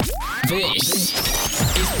This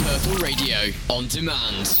is Purple Radio on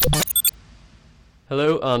demand.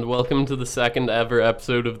 Hello and welcome to the second ever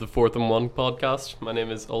episode of the 4th and 1 podcast. My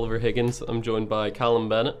name is Oliver Higgins. I'm joined by Callum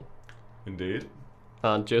Bennett. Indeed.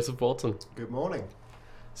 And Joseph Watson. Good morning.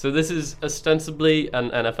 So this is ostensibly an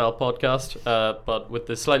NFL podcast, but with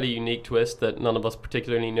the slightly unique twist that none of us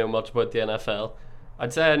particularly know much about the NFL.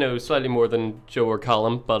 I'd say I know slightly more than Joe or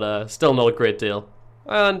Callum, but still not a great deal.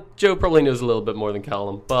 And Joe probably knows a little bit more than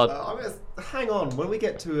Callum, but... hang on, when we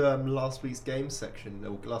get to last week's game section,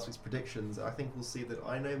 or last week's predictions, I think we'll see that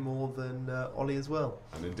I know more than Ollie as well.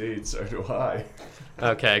 And indeed, so do I.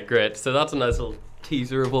 Okay, great. So that's a nice little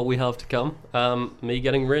teaser of what we have to come. Me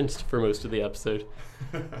getting rinsed for most of the episode.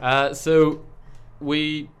 So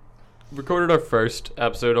we recorded our first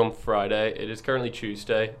episode on Friday. It is currently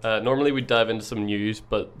Tuesday. Normally we'd dive into some news,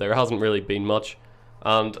 but there hasn't really been much.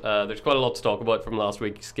 And there's quite a lot to talk about from last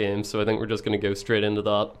week's game, so I think we're just going to go straight into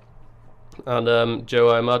that. And Joe,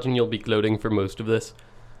 I imagine you'll be gloating for most of this,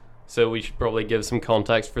 so we should probably give some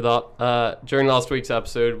context for that. During last week's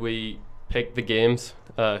episode, we picked the games,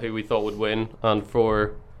 who we thought would win, and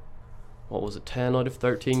for, 10 out of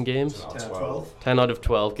 13 games? 10 out of 12. 10 out of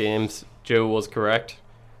 12 games, Joe was correct.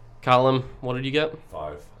 Callum, what did you get?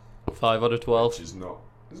 5. 5 out of 12. Which is not,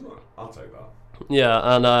 I'll take that.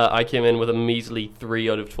 Yeah, and I came in with a measly 3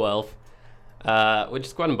 out of 12, which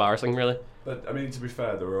is quite embarrassing, really. But, I mean, to be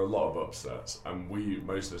fair, there were a lot of upsets, and we,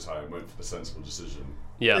 most of the time, went for the sensible decision.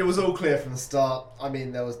 Yeah. It was all clear from the start. I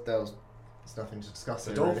mean, there's nothing to discuss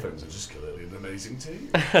The here, really. Dolphins are just clearly an amazing team.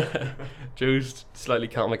 Joe's slightly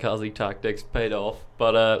kamikaze tactics paid off,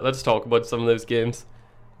 but let's talk about some of those games.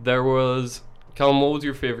 There was... Callum, what was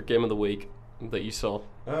your favourite game of the week that you saw?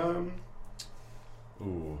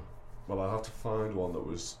 Well, I have to find one that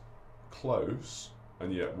was close,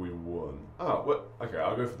 and yet we won. Okay,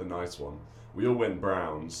 I'll go for the nice one. We all went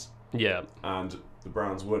Browns, Yeah. and the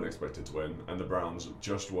Browns weren't expected to win, and the Browns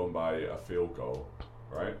just won by a field goal,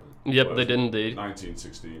 right? Yep, Well, they did indeed.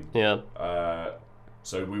 19-16. Yeah.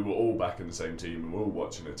 So we were all back in the same team, and we were all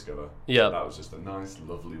watching it together. Yeah. That was just a nice,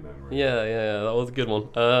 lovely memory. Yeah, that was a good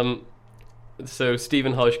one. So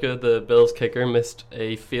Stephen Hauschka, the Bills kicker, missed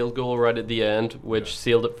a field goal right at the end, which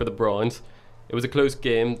sealed it for the Browns. It was a close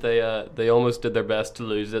game. They almost did their best to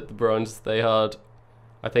lose it. The Browns, they had,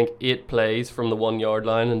 I think, 8 plays from the 1 yard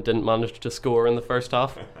line and didn't manage to score in the first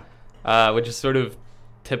half, which is sort of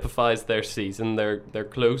typifies their season. They're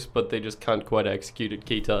close, but they just can't quite execute at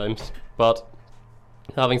key times. But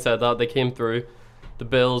having said that, they came through. The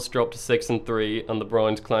Bills dropped to 6-3, and the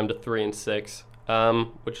Browns climbed to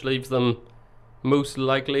 3-6, which leaves them most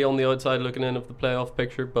likely on the outside looking in of the playoff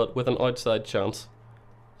picture, but with an outside chance.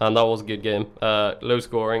 And that was a good game. Low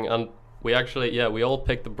scoring, and we all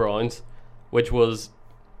picked the Browns, which was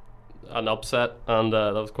an upset, and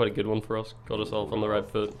that was quite a good one for us. Got us off on the right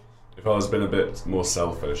foot. If I was been a bit more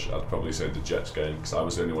selfish, I'd probably say the Jets game, because I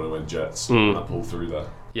was the only one who went Jets, and I pulled through there.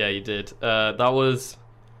 Yeah, you did. That was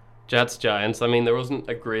Jets-Giants. I mean, there wasn't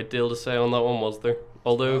a great deal to say on that one, was there?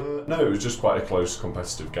 Although... No, it was just quite a close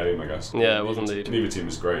competitive game, I guess. Yeah, it was indeed. Neither team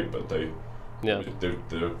was great, but they're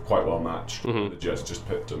quite well matched. The Jets just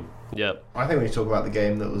pipped them. Yeah. I think we need to talk about the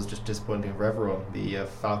game that was just disappointing for everyone, the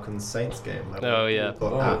Falcons-Saints game. We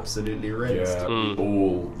got absolutely rinsed. Yeah, we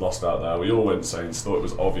all lost out there. We all went Saints, thought it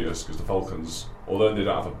was obvious, because the Falcons, although they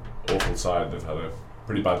don't have an awful side, they've had a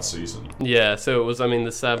pretty bad season. Yeah, so it was, the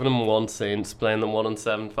 7-1 Saints playing the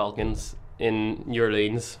 1-7 Falcons in New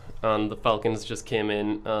Orleans, and the Falcons just came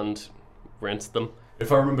in and rinsed them.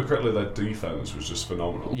 If I remember correctly, their defense was just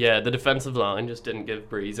phenomenal. Yeah, the defensive line just didn't give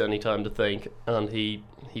Breeze any time to think, and he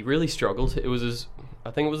really struggled. It was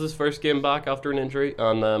his first game back after an injury,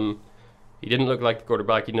 and he didn't look like the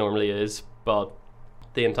quarterback he normally is, but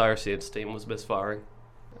the entire Saints team was misfiring.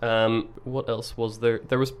 What else was there?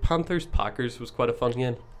 There was Panthers-Packers, was quite a fun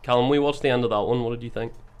game. Callum, we watched the end of that one. What did you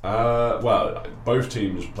think? Well, both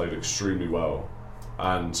teams played extremely well,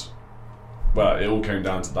 and it all came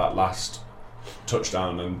down to that last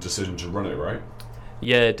touchdown and decision to run it, right?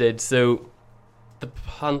 Yeah, it did. So the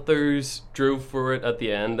Panthers drove for it at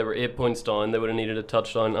the end. They were 8 points down. They would have needed a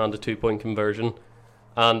touchdown and a 2-point conversion,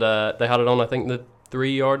 and they had it on, I think, the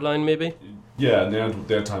 3 yard line, maybe. Yeah, and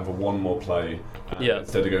they had time for one more play.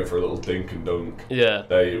 Instead of going for a little dink and dunk,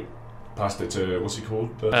 they passed it to, what's he called?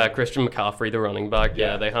 Christian McCaffrey, the running back.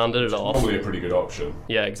 Yeah, they handed it off. Probably a pretty good option.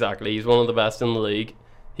 Yeah, exactly. He's one of the best in the league.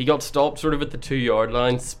 He got stopped sort of at the 2 yard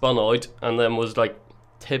line, spun out, and then was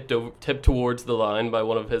tipped towards the line by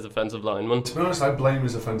one of his offensive linemen. To be honest, I blame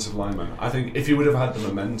his offensive lineman. I think if he would have had the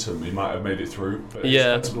momentum, he might have made it through. But his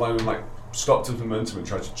offensive lineman stopped his momentum and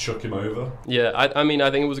tried to chuck him over. Yeah, I mean, I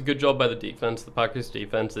think it was a good job by the defense. The Packers'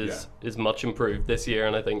 defense is much improved this year,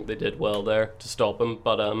 and I think they did well there to stop him.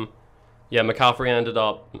 But yeah, McCaffrey ended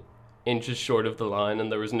up inches short of the line,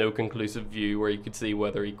 and there was no conclusive view where you could see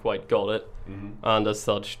whether he quite got it. And as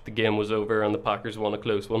such, the game was over, and the Packers won a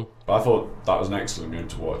close one. But I thought that was an excellent game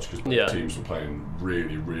to watch because both Yeah. teams were playing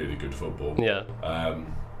really, really good football. Yeah,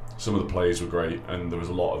 Some of the plays were great, and there was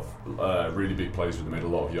a lot of really big plays where they made a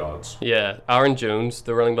lot of yards. yeah. Aaron Jones,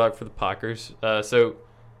 the running back for the Packers. So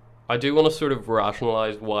I do want to sort of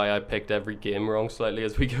rationalize why I picked every game wrong slightly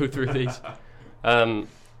as we go through these.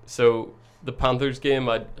 So the Panthers game,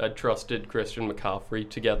 I trusted Christian McCaffrey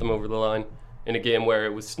to get them over the line in a game where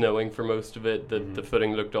it was snowing for most of it. The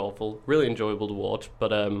footing looked awful. Really enjoyable to watch,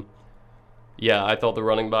 but yeah, I thought the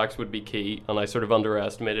running backs would be key, and I sort of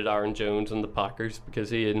underestimated Aaron Jones and the Packers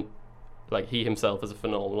because he himself is a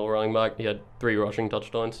phenomenal running back. He had 3 rushing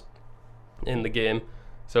touchdowns in the game.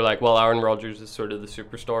 So like, while Aaron Rodgers is sort of the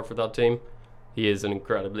superstar for that team, he is an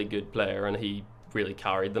incredibly good player, and he really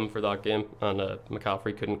carried them for that game, and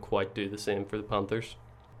McCaffrey couldn't quite do the same for the Panthers.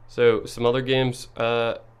 So some other games,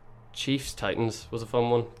 Chiefs-Titans was a fun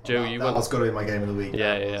one. Joe, that was got to be my game of the week.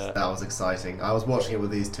 Yeah, That was exciting. I was watching it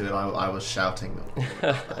with these two, and I was shouting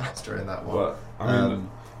during that one. But I mean,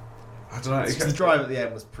 I don't know. The drive at the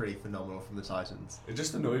end was pretty phenomenal from the Titans. It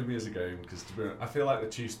just annoyed me as a game because I feel like the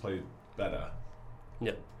Chiefs played better.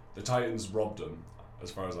 Yeah. The Titans robbed them, as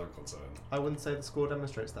far as I'm concerned. I wouldn't say the score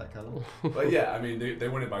demonstrates that, Callum. But yeah, I mean, they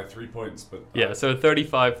won it by 3 points. But Yeah, so a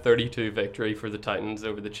 35-32 victory for the Titans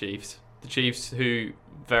over the Chiefs. The Chiefs, who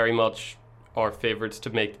very much are favourites to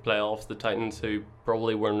make the playoffs. The Titans, who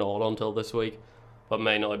probably were not until this week, but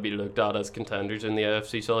may now be looked at as contenders in the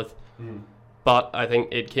AFC South. But I think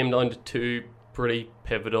it came down to 2 pretty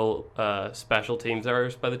pivotal special teams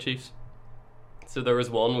errors by the Chiefs. So there was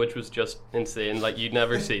one which was just insane. Like, you'd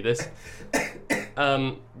never see this.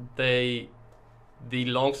 The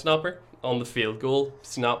long snapper on the field goal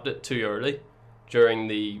snapped it too early during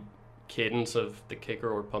the cadence of the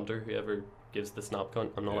kicker or punter, whoever gives the snap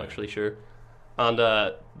count. I'm not actually sure. And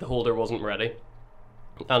the holder wasn't ready,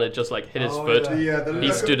 and it just like hit his foot.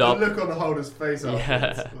 He stood up. The look on the holder's face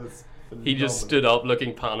was He just stood up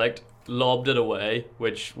looking panicked, lobbed it away,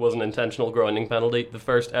 which was an intentional grounding penalty, the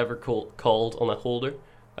first ever called on a holder.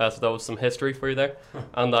 So that was some history for you there.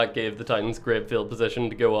 And that gave the Titans great field position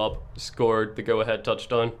to go up, scored the go-ahead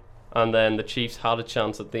touchdown. And then the Chiefs had a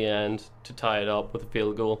chance at the end to tie it up with a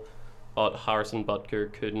field goal, but Harrison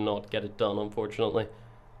Butker could not get it done, unfortunately.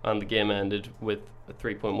 And the game ended with a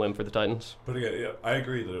 3-point win for the Titans. But again, yeah, I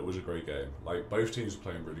agree that it was a great game. Like, both teams were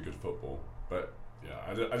playing really good football. But yeah,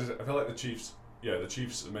 I feel like the Chiefs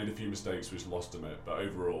made a few mistakes which lost them it. But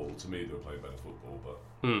overall, to me, they were playing better football.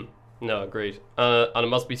 But No, agreed. And it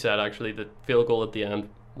must be said, actually, the field goal at the end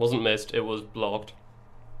wasn't missed. It was blocked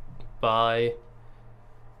by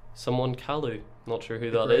someone, Kalu. Not sure who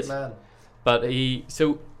that is. Man. But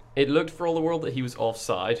it looked for all the world that he was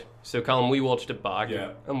offside. So, Callum, we watched it back,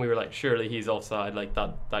 and we were like, surely he's offside. Like,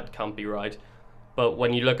 that can't be right. But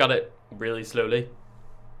when you look at it really slowly,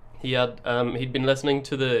 he'd been listening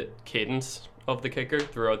to the cadence of the kicker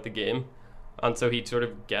throughout the game, and so he'd sort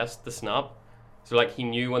of guessed the snap. So like, he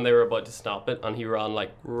knew when they were about to snap it, and he ran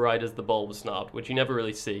like right as the ball was snapped, which you never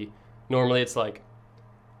really see. Normally it's like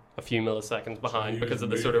a few milliseconds behind because of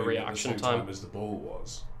the sort of reaction at the same time. as the ball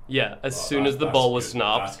was. Yeah, as soon as the ball was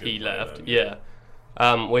snapped, he play left. then.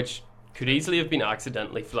 Yeah, which could easily have been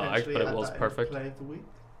accidentally flagged, but it was perfect. Play of the week.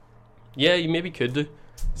 Yeah, you maybe could do.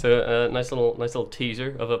 So nice little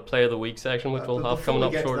teaser of a play of the week section, which we'll have coming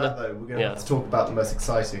up shortly. That, though, we're going to have to talk about the most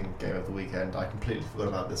exciting game of the weekend. I completely forgot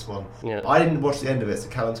about this one. Yeah. I didn't watch the end of it, so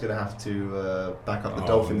Callum's going to have to back up the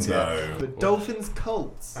Dolphins here. But Dolphins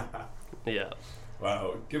Colts. Yeah.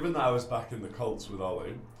 Well, given that I was back in the Colts with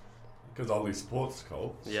Ollie, because Ollie supports the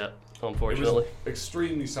Colts. Yeah, It unfortunately. was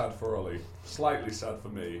extremely sad for Ollie, slightly sad for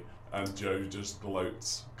me, and Joe just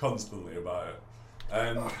gloats constantly about it.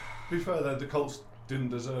 And to be fair, though, the Colts didn't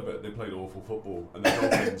deserve it. They played awful football, and the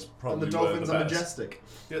Dolphins probably and the Dolphins were the are best. majestic.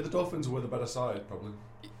 Yeah, the Dolphins were the better side, probably.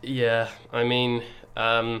 Yeah, I mean,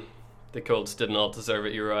 the Colts did not deserve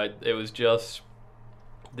it, you're right. It was just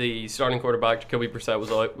the starting quarterback, Jacoby Brissett,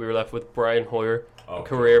 was out. We were left with Brian Hoyer, a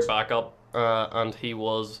career backup, and he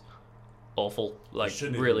was awful, like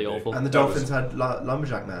really awful. And the Dolphins had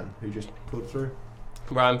Lumberjack Man, who just pulled through.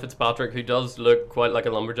 Ryan Fitzpatrick, who does look quite like a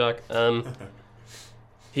lumberjack. Ryan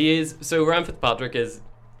Fitzpatrick has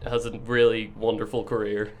a really wonderful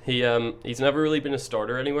career. He's never really been a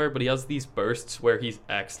starter anywhere, but he has these bursts where he's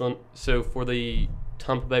excellent. So for the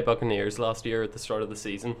Tampa Bay Buccaneers last year at the start of the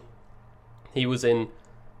season, he was in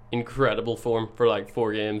incredible form for like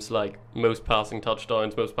 4 games, like most passing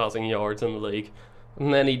touchdowns, most passing yards in the league,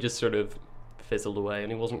 and then he just sort of fizzled away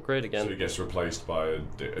and he wasn't great again. So he gets replaced by.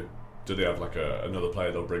 Do they have like another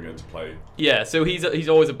player they'll bring in to play? Yeah, so he's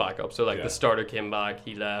always a backup. So like Yeah. the starter came back,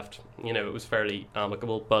 he left. You know, it was fairly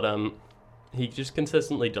amicable, but he just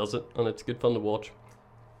consistently does it, and it's good fun to watch.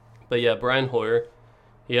 But yeah, Brian Hoyer,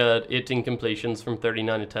 he had 18 completions from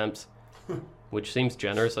 39 attempts, which seems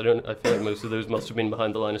generous. I feel like most of those must have been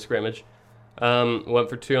behind the line of scrimmage. Went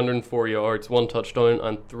for 204 yards, 1 touchdown,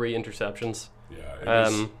 and 3 interceptions.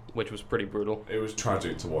 Yeah, which was pretty brutal. it was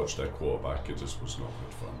tragic to watch their quarterback. It just was not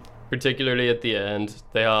good fun. Particularly at the end,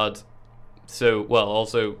 they had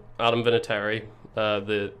also Adam Vinatieri,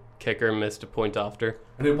 the kicker, missed a point after.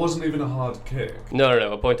 And it wasn't even a hard kick. No,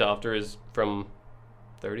 a point after is from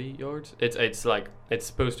 30 yards. It's like it's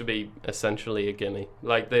supposed to be essentially a gimme.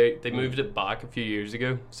 Like they moved it back a few years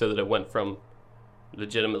ago so that it went from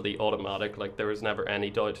legitimately automatic, like there was never any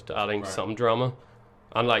doubt, to adding some drama.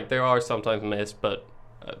 And like there are sometimes missed, but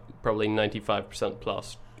probably 95%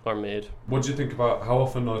 plus are made. What do you think about how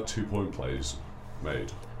often are 2-point plays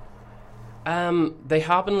made? They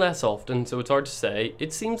happen less often, so it's hard to say.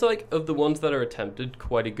 It seems like of the ones that are attempted,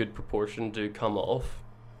 quite a good proportion do come off,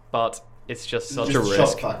 but it's just such a Just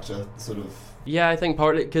risk. shot factor, sort of. Yeah, I think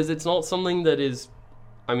partly because it's not something that is.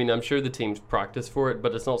 I mean, I'm sure the teams practice for it,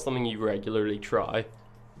 but it's not something you regularly try.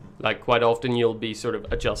 Like quite often, you'll be sort of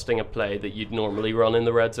adjusting a play that you'd normally run in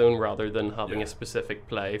the red zone rather than having a specific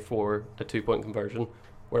play for a 2-point conversion.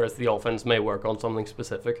 Whereas the offense may work on something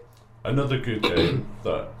specific. Another good game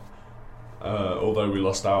that, although we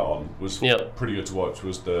lost out on, was pretty good to watch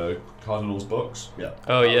was the Cardinals-Bucks. Yeah.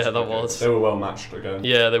 Oh yeah, that was. They were well matched again.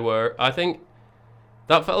 Yeah, they were. I think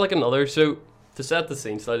that felt like another. So to set the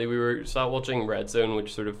scene slightly, we were sat watching Red Zone,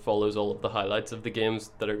 which sort of follows all of the highlights of the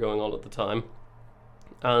games that are going on at the time.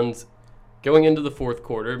 And going into the fourth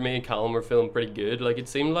quarter, me and Callum were feeling pretty good. Like it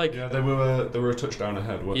seemed like they were a touchdown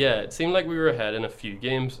ahead. Weren't yeah, it seemed like we were ahead in a few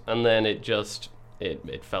games, and then it just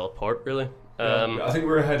it fell apart really. I think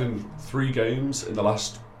we were ahead in 3 games in the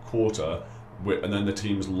last quarter, and then the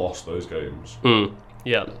teams lost those games.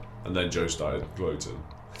 Yeah. And then Joe started gloating.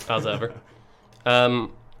 As ever.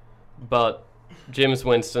 But Jameis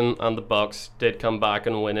Winston and the Bucks did come back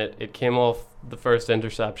and win it. It came off the first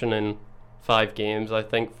interception in 5 games, I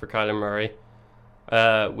think, for Kyler Murray,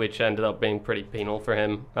 which ended up being pretty penal for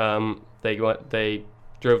him. They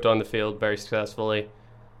drove down the field very successfully,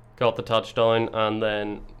 got the touchdown, and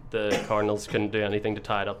then the Cardinals couldn't do anything to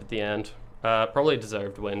tie it up at the end. Probably a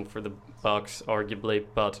deserved win for the Bucks, arguably,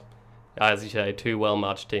 but as you say, 2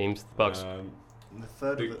 well-matched teams. The Bucks. The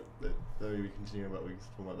third of though we continue about we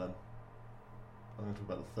talk about them. I'm going to talk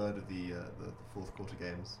about the third of the fourth quarter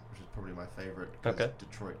games, which is probably my favourite. Okay.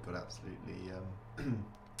 Detroit got absolutely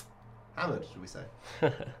hammered, should we say?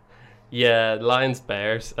 Yeah,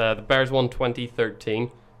 Lions-Bears. The Bears won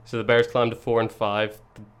 20-13. So the Bears climbed to 4-5.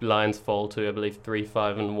 The Lions fall to, I believe,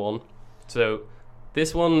 3-5-1. So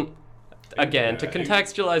this one, again, to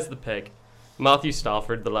contextualize the pick, Matthew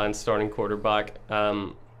Stafford, the Lions' starting quarterback,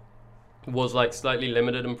 was like slightly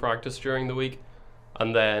limited in practice during the week,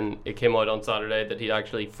 and then it came out on Saturday that he'd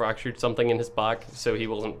actually fractured something in his back, so he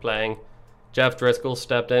wasn't playing. Jeff Driscoll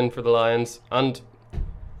stepped in for the Lions and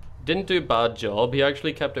didn't do a bad job. He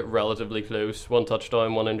actually kept it relatively close. 1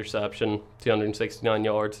 touchdown, 1 interception, 269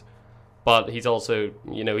 yards. But he's also,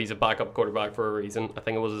 he's a backup quarterback for a reason. I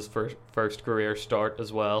think it was his first career start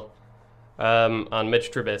as well. And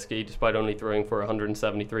Mitch Trubisky, despite only throwing for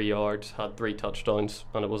 173 yards, had 3 touchdowns,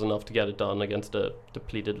 and it was enough to get it done against a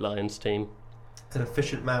depleted Lions team. An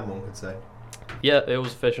efficient man, one could say. Yeah, it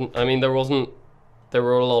was efficient. I mean, there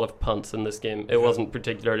were a lot of punts in this game. It wasn't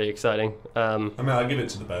particularly exciting. I give it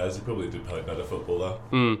to the Bears. They probably did play better football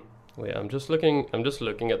there. Well, yeah, I'm just looking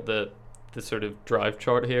at the sort of drive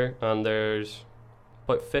chart here, and there's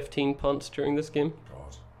about 15 punts during this game.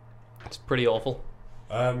 God, it's pretty awful.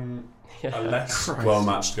 A less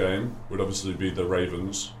well-matched game would obviously be the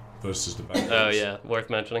Ravens versus the Bengals. Oh yeah, worth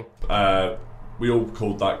mentioning. We all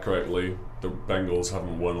called that correctly. The Bengals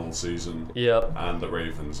haven't won all season. Yep. And the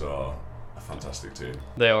Ravens are a fantastic team.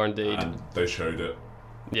 They are indeed. And they showed it.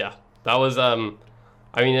 Yeah, that was.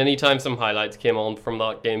 Anytime some highlights came on from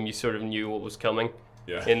that game, you sort of knew what was coming.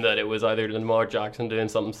 Yeah. In that it was either Lamar Jackson doing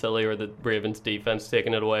something silly or the Ravens defense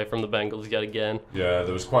taking it away from the Bengals yet again. Yeah,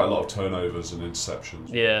 there was quite a lot of turnovers and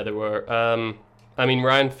interceptions. Yeah, there were.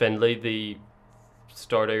 Ryan Finley, the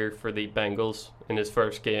starter for the Bengals in his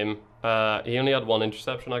first game, he only had 1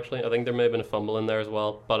 interception actually. I think there may have been a fumble in there as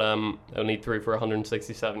well, but only threw for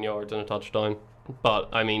 167 yards and a touchdown. But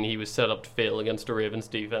he was set up to fail against a Ravens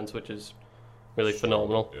defense, which is really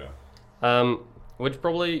phenomenal. Yeah. Which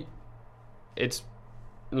probably, it's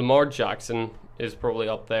Lamar Jackson is probably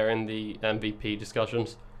up there in the MVP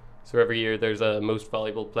discussions. So every year there's a most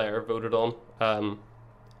valuable player voted on,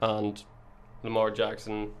 and Lamar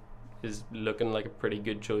Jackson is looking like a pretty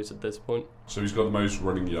good choice at this point. So he's got the most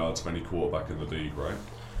running yards of any quarterback in the league, right?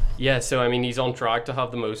 Yeah, so I mean he's on track to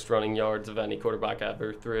have the most running yards of any quarterback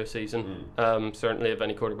ever through a season. Certainly of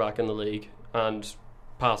any quarterback in the league, and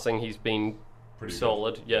passing he's been Pretty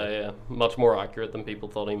solid. good. Yeah, much more accurate than people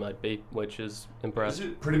thought he might be, which is Is impressive.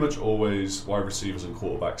 it pretty much always wide receivers and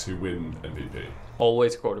quarterbacks who win MVP?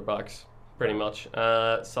 Always quarterbacks, pretty much.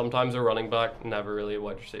 Sometimes a running back, never really a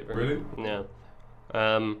wide receiver. Really? Yeah.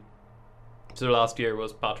 So last year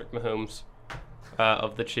was Patrick Mahomes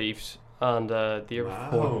of the Chiefs, and the year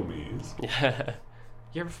before. Mahomes. Yeah.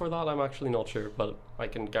 Year before that, I'm actually not sure, but I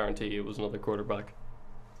can guarantee you it was another quarterback.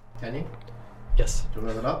 Can you? Yes, Do you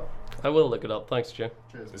want to look it up? I will look it up. Thanks, Joe.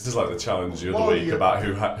 Cheers. This is like the challenge the other Well, week you- about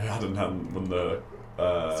who hadn't won the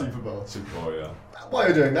Super Bowl. Super Bowl, yeah. While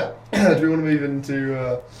you're doing that, do we want to move into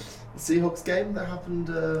the Seahawks game that happened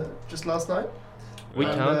just last night? We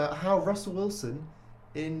and, can. how Russell Wilson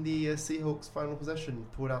in the Seahawks final possession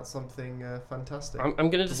pulled out something fantastic. I'm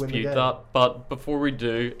going to to win the dispute game. that, but before we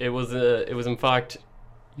do, it was in fact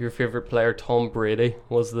your favorite player, Tom Brady,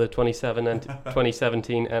 was the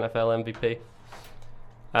 2017 NFL MVP.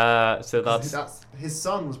 So that's his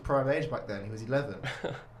son was prime age back then. He was 11.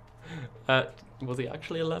 was he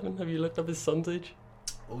actually 11? Have you looked up his son's age?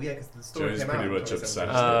 Oh yeah, because the story Joe's came pretty out. in much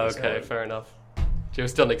 2017. obsessed. Okay, so- fair enough.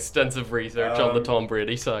 Joe's done extensive research on the Tom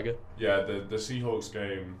Brady saga. Yeah, the Seahawks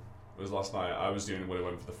game was last night. I was the only one who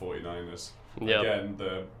went for the 49ers. Yeah, Again,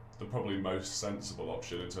 the probably most sensible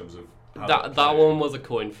option in terms of how that they play. one was a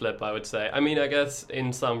coin flip, I would say. I mean, I guess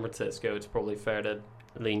in San Francisco, it's probably fair to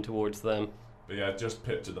lean towards them. But yeah, just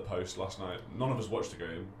pipped at the post last night. None of us watched the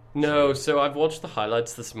game. No, so I've watched the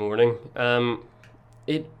highlights this morning.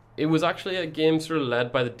 It was actually a game sort of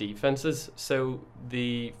led by the defenses. So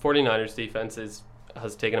the 49ers defense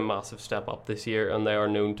has taken a massive step up this year, and they are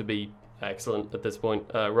known to be excellent at this point.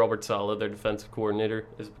 Robert Saleh, their defensive coordinator,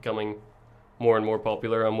 is becoming more and more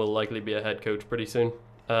popular and will likely be a head coach pretty soon.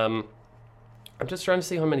 I'm just trying to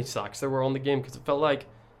see how many sacks there were on the game, because it felt like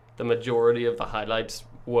the majority of the highlights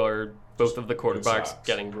were both of the quarterbacks sacks.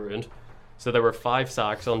 getting ruined. So there were 5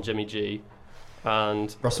 sacks on Jimmy G,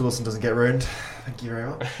 and Russell Wilson doesn't get ruined. Thank you very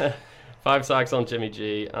much. 5 sacks on Jimmy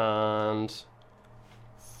G and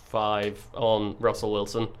 5 on Russell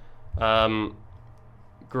Wilson.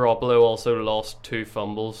 Garoppolo also lost 2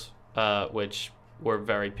 fumbles, which were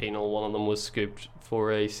very penal. One of them was scooped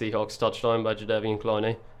for a Seahawks touchdown by Jadeveon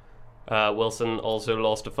Clowney. Wilson also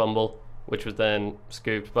lost a fumble, which was then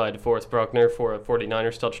scooped by DeForest Buckner for a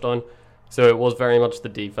 49ers touchdown. So it was very much the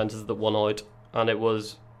defenses that won out, and it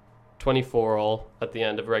was 24-all at the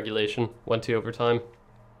end of regulation, went to overtime.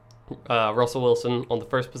 Russell Wilson, on the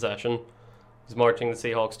first possession, was marching the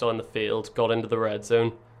Seahawks down the field, got into the red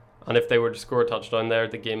zone, and if they were to score a touchdown there,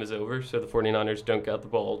 the game is over, so the 49ers don't get the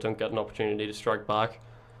ball, don't get an opportunity to strike back.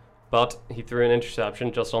 But he threw an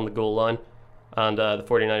interception just on the goal line, and the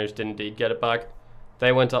 49ers did indeed get it back.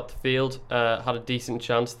 They went up the field, had a decent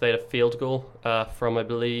chance. They had a field goal from, I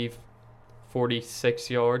believe, 46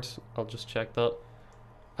 yards. I'll just check that.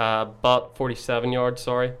 But 47 yards,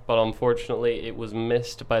 sorry. But unfortunately, it was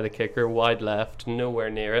missed by the kicker, wide left, nowhere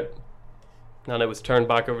near it. And it was turned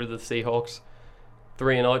back over to the Seahawks.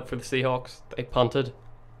 3 and out for the Seahawks. They punted.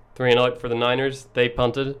 3 and out for the Niners. They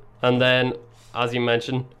punted. And then, as you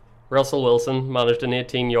mentioned, Russell Wilson managed an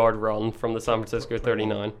 18-yard run from the San Francisco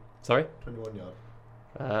 39. Sorry? 21 yard.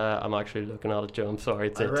 I'm actually looking at it, Joe. I'm sorry,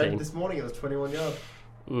 it's I 18. read this morning it was 21 yard.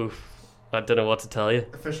 Oof. I don't know what to tell you.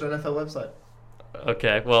 Official NFL website.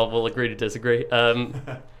 Okay, well, we'll agree to disagree.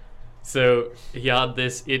 So he had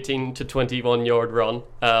this 18 to 21 yard run,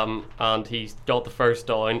 and he got the first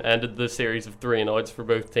down, ended the series of 3 and outs for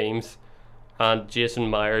both teams, and Jason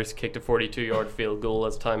Myers kicked a 42-yard field goal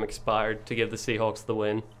as time expired to give the Seahawks the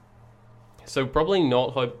win. So probably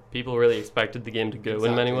not how people really expected the game to go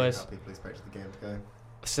in many Exactly ways. How people expected the game to go.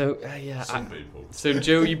 So yeah, Some people. so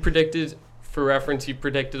Joe, you predicted, for reference, you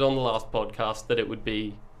predicted on the last podcast that it would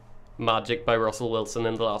be magic by Russell Wilson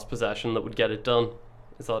in the last possession that would get it done.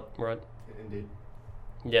 Is that right? Indeed.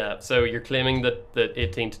 Yeah, so you're claiming that the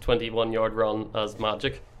 18 to 21 yard run as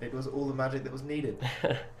magic. It was all the magic that was needed.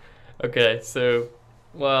 Okay, so,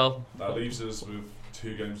 well, That leaves us with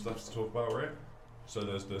 2 games left to talk about, right? So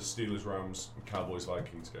there's the Steelers, Rams, and Cowboys,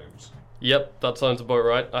 Vikings games. yep, that sounds about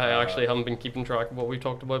right. I actually haven't been keeping track of what we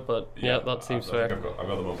talked about, but yeah, that seems I fair. think I've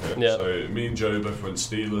got them up here. Yeah. So me and Joe both went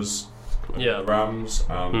Steelers. the Rams,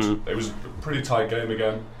 and it was a pretty tight game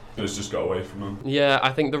again. It's just got away from them. Yeah,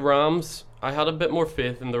 I think the Rams, I had a bit more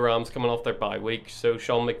faith in the Rams coming off their bye week. So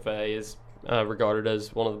Sean McVay is regarded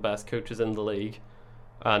as one of the best coaches in the league,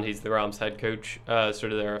 and he's the Rams head coach,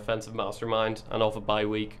 sort of their offensive mastermind. And off a bye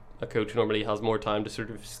week, a coach normally has more time to sort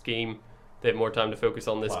of scheme. They have more time to focus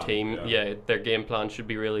on this team. Yeah, their game plan should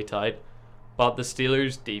be really tight. But the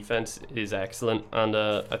Steelers' defense is excellent, and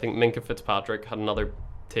I think Minkah Fitzpatrick had another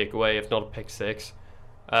takeaway, if not a pick six.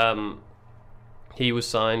 He was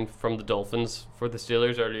signed from the Dolphins for the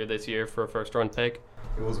Steelers earlier this year for a first-round pick.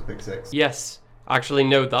 It was a pick six. Yes. Actually,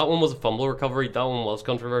 no, that one was a fumble recovery. That one was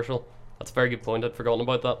controversial. That's a very good point. I'd forgotten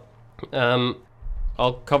about that.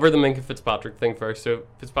 I'll cover the Minkah Fitzpatrick thing first. So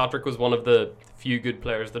Fitzpatrick was one of the few good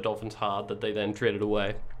players the Dolphins had that they then traded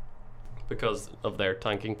away because of their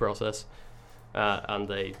tanking process. And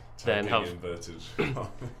they then have... inverted.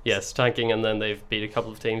 Yes, tanking, and then they've beat a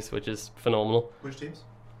couple of teams, which is phenomenal. Which teams?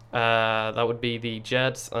 That would be the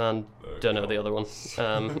Jets and don't know the other one.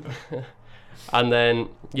 And then,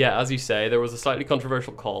 yeah, as you say, there was a slightly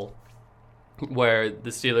controversial call where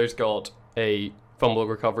the Steelers got a fumble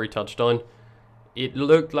recovery touchdown. It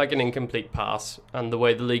looked like an incomplete pass, and the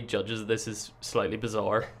way the league judges this is slightly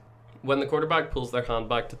bizarre. When the quarterback pulls their hand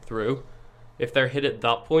back to throw, if they're hit at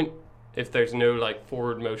that point, if there's no like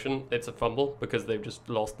forward motion, it's a fumble because they've just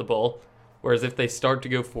lost the ball. Whereas if they start to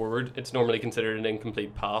go forward, it's normally considered an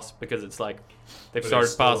incomplete pass because it's like they've started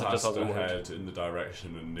to pass, it just hasn't worked. Head in the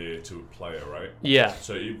direction and near to a player, right? Yeah.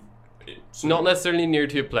 So not necessarily near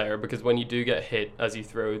to a player, because when you do get hit as you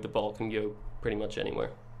throw, the ball can go pretty much anywhere.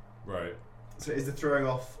 Right. So is the throwing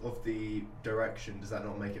off of the direction, does that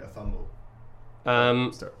not make it a fumble?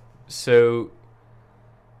 So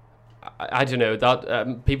I don't know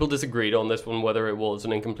that people disagreed on this one whether it was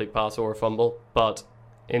an incomplete pass or a fumble, but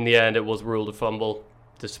in the end it was ruled a fumble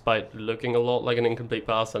despite looking a lot like an incomplete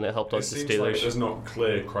pass, and it helped out the Steelers. Like there's not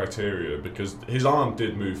clear criteria because his arm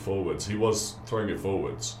did move forwards. He was throwing it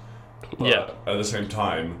forwards. But yeah. At the same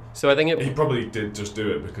time, so I think he probably did just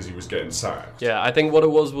do it because he was getting sacked. Yeah, I think what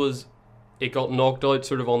it was it got knocked out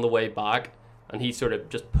sort of on the way back, and he sort of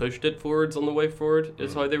just pushed it forwards on the way forward.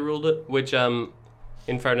 Is how they ruled it, which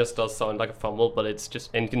in fairness does sound like a fumble, but it's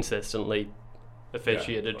just inconsistently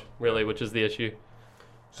officiated, really, which is the issue.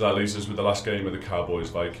 So that leaves us with the last game of the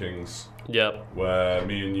Cowboys-Vikings. Yep. Where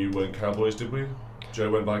me and you went Cowboys, did we? Joe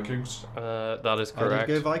went Vikings? That is correct. I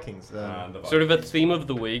did go Vikings. Sort of a theme of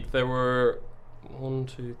the week, there were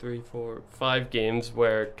 5 games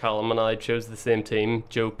where Callum and I chose the same team.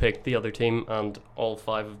 Joe picked the other team, and all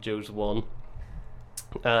 5 of Joe's won.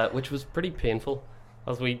 Which was pretty painful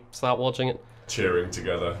as we sat watching it. Cheering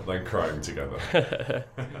together, then crying together.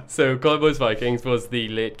 So Cowboys-Vikings was the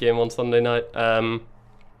late game on Sunday night.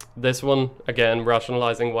 This one, again,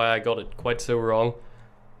 rationalising why I got it quite so wrong.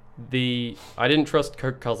 I didn't trust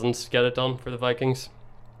Kirk Cousins to get it done for the Vikings.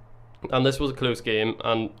 And this was a close game,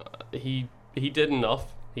 and he did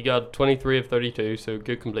enough. He got 23 of 32, so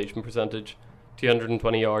good completion percentage,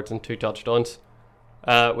 220 yards and 2 touchdowns,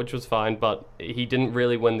 which was fine, but he didn't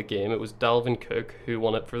really win the game. It was Dalvin Cook who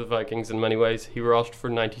won it for the Vikings in many ways. He rushed for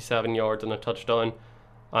 97 yards and a touchdown,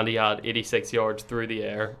 and he had 86 yards through the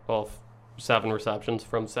air off 7 receptions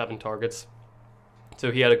from 7 targets.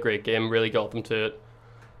 So he had a great game, really got them to it.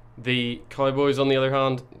 The Cowboys, on the other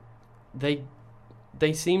hand, they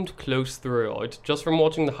seemed close throughout. Just from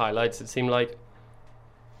watching the highlights, it seemed like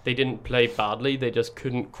they didn't play badly, they just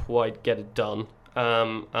couldn't quite get it done.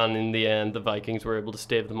 And in the end, the Vikings were able to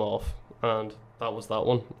stave them off, and that was that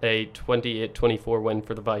one. A 28-24 win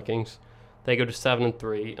for the Vikings. They go to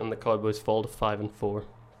 7-3, and the Cowboys fall to 5-4.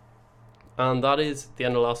 And that is the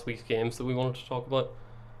end of last week's games that we wanted to talk about.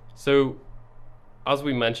 So, as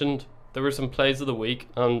we mentioned, there were some plays of the week,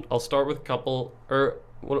 and I'll start with a couple.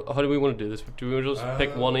 How do we want to do this? Do we just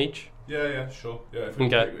pick one each? Yeah, sure. Yeah, if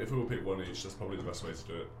we will pick one each, that's probably the best way to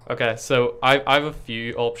do it. Okay, so I have a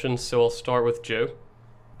few options, so I'll start with Joe.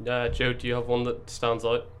 Joe, do you have one that stands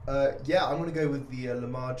out? Yeah, I'm going to go with the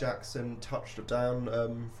Lamar Jackson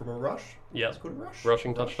touchdown from a rush. Yeah. It's called a rush?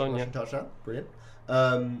 Rushing touchdown, Rushing touchdown, brilliant.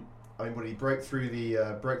 When he broke through the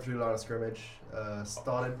line of scrimmage,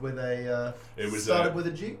 started with a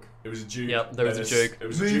juke. It was a juke. Yep, there was a juke.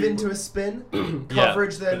 Move into a spin.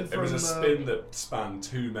 Coverage then from... It was a spin that spanned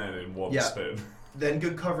 2 men in one spin. Then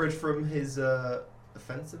good coverage from his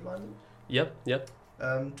offensive lineman. Yep.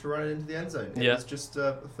 To run it into the end zone. It was just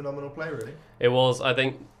a phenomenal play, really. It was. I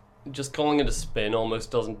think just calling it a spin almost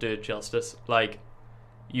doesn't do it justice. Like,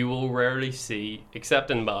 you will rarely see, except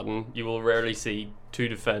in Madden, you will rarely see 2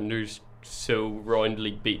 defenders so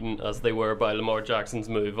roundly beaten as they were by Lamar Jackson's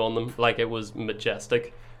move on them. Like, it was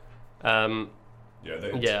majestic. I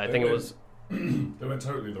think it was. They went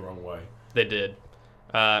totally the wrong way. They did.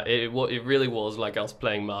 It really was like us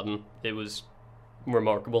playing Madden. It was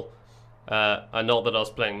remarkable. And not that us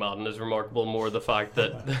playing Madden is remarkable, more the fact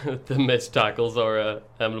that the missed tackles are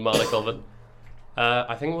emblematic of it.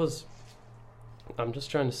 I think it was. I'm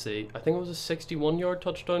just trying to see. I think it was a 61-yard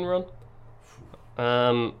touchdown run.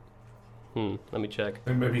 Let me check. I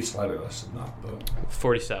think maybe slightly less than that, but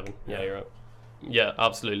 47. Yeah, you're right. Yeah,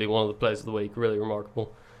 absolutely. One of the plays of the week. Really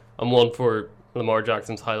remarkable. And one for Lamar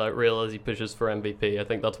Jackson's highlight reel as he pushes for MVP. I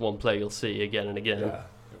think that's one play you'll see again and again. yeah.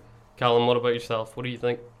 Callum, what about yourself? What do you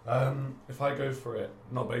think? If I go for it,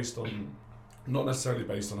 not necessarily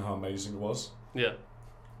based on how amazing it was, Yeah.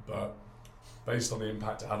 but based on the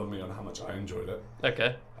impact it had on me and how much I enjoyed it.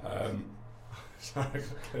 Okay.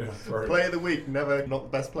 Play of the week, never not the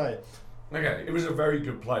best play. Okay, it was a very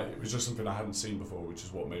good play. It was just something I hadn't seen before, which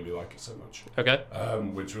is what made me like it so much. Okay.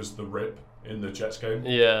 Which was the rip in the Jets game.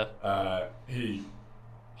 Yeah. He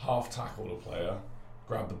half tackled a player,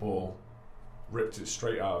 grabbed the ball, ripped it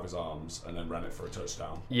straight out of his arms, and then ran it for a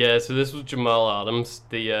touchdown. Yeah, so this was Jamal Adams,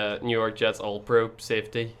 the New York Jets All-Pro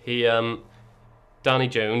safety. He, Danny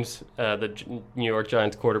Jones, the New York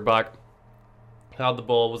Giants quarterback, had the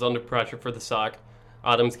ball, was under pressure for the sack.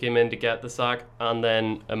 Adams came in to get the sack and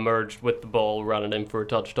then emerged with the ball, ran it in for a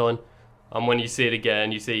touchdown. And when you see it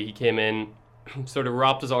again, you see he came in, sort of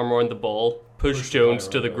wrapped his arm around the ball, pushed Jones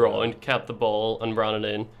to the ground, kept the ball and ran it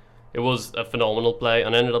in. It was a phenomenal play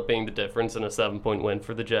and ended up being the difference in a 7-point win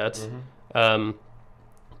for the Jets. Mm-hmm.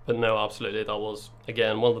 But no, absolutely, that was,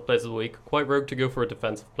 again, one of the plays of the week. Quite rogue to go for a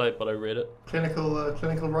defensive play, but I rate it. Clinical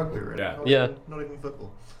rugby, really. Yeah. Not even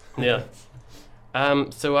football. Yeah.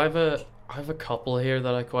 So I have a couple here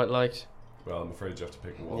that I quite liked. Well, I'm afraid you have to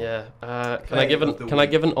pick one. Yeah. Can Play I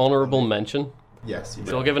give an honourable mention? Yes, you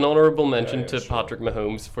So do. I'll give an honourable mention Yeah, to sure. Patrick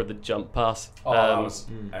Mahomes for the jump pass. Oh, that was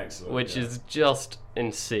excellent. Which yeah. is just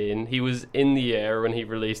insane. He was in the air when he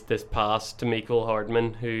released this pass to Mecole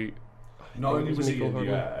Hardman, who... Not only was he Mecole in the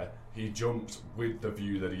Hardman. air, he jumped with the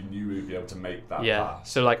view that he knew he would be able to make that Yeah,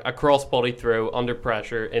 pass. so like a cross-body throw, under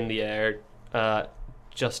pressure, in the air,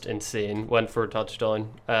 just insane. Went for a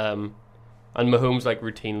touchdown. And Mahomes like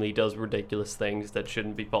routinely does ridiculous things that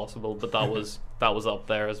shouldn't be possible, but that was up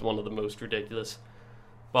there as one of the most ridiculous.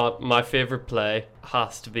 But my favourite play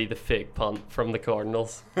has to be the fake punt from the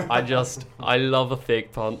Cardinals. I love a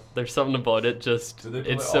fake punt. There's something about it, just Did they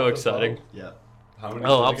pull it's it so off as well? exciting. Yeah. How many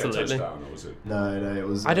Oh, did they get absolutely. touchdown, or was it? No, it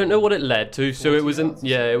was. I don't know what it led to. So it was 40 in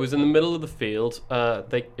yards or it was in the middle of the field.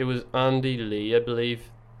 It was Andy Lee, I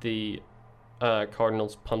believe, the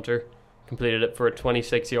Cardinals punter, completed it for a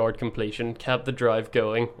 26-yard completion, kept the drive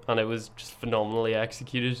going, and it was just phenomenally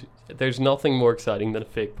executed. There's nothing more exciting than a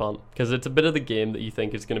fake punt because it's a bit of the game that you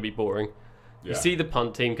think is going to be boring. Yeah. You see the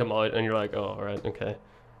punt team come out and you're like, oh, all right, okay.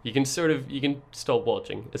 You can stop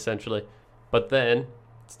watching essentially, but then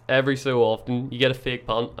every so often you get a fake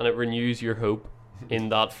punt and it renews your hope in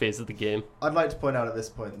that phase of the game. I'd like to point out at this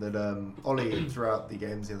point that Ollie, throughout the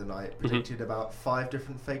games the other night, predicted about 5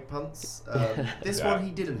 different fake punts. This Yeah. one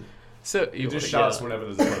he didn't. So He just shouts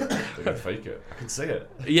whenever there's a punt. They're going to fake it. I can see it.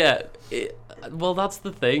 Yeah, well, that's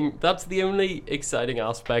the thing. That's the only exciting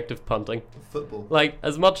aspect of punting. Football. Like,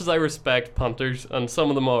 as much as I respect punters, and some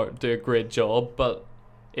of them do a great job, but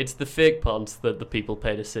it's the fake punts that the people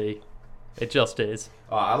pay to see. It just is.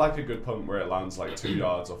 I like a good punt where it lands like 2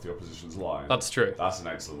 yards off the opposition's line. That's true. That's an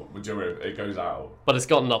excellent one. But do you remember, it goes out, But it's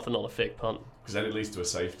got nothing on a fake punt. because then it leads to a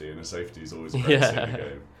safety, and a safety is always a great Yeah. in the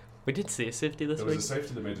game. We did see a safety this There was week. a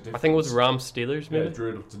safety that made a difference. I think it was Rams Steelers, Yeah, maybe. it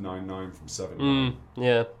drew it up to 9-9 from 7.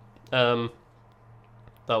 Yeah.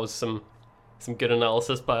 That was some good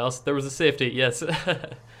analysis by us. There was a safety, yes.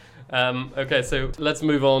 Okay, so let's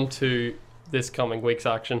move on to this coming week's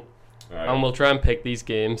action. And we'll try and pick these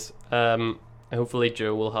games. Hopefully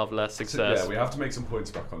Joe will have less success. Yeah, we have to make some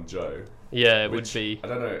points back on Joe. Yeah, it which, would be. I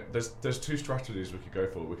don't know. There's 2 strategies we could go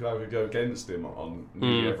for. We could either go against him on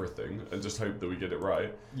nearly everything and just hope that we get it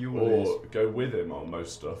right, You will or lose. go with him on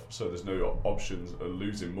most stuff, so there's no options of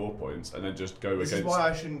losing more points, and then just go This is against, why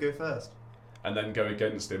I shouldn't go first. and then go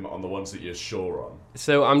against him on the ones that you're sure on.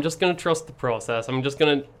 So I'm just going to trust the process. I'm just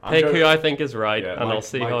going to I'm pick going- who I think is right, Yeah, and my- I'll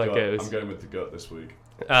see my how gut, it goes. I'm going with the gut this week.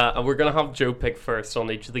 And we're going to have Joe pick first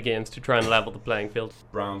on each of the games to try and level the playing field.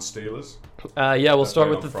 Browns Steelers Yeah, we'll That's start going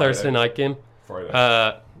with on the Friday. Thursday night game.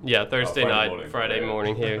 Friday. Yeah, Thursday Friday night, morning. Friday Yeah.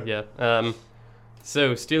 morning here, yeah.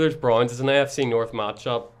 So Steelers Browns is an AFC North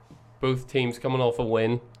matchup. Both teams coming off a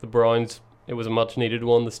win. The Browns, it was a much needed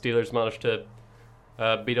one. The Steelers managed to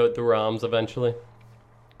beat out the Rams eventually.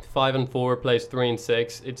 5-4 plays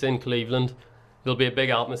 3-6. It's in Cleveland. There'll be a big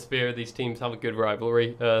atmosphere. These teams have a good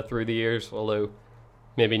rivalry through the years, although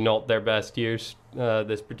maybe not their best years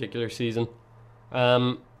this particular season.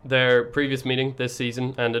 Their previous meeting this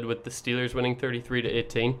season ended with the Steelers winning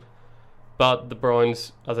 33-18. But the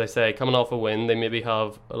Browns, as I say, coming off a win, they maybe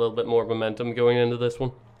have a little bit more momentum going into this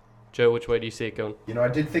one. Joe, which way do you see it going? I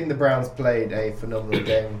did think the Browns played a phenomenal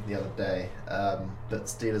game the other day, but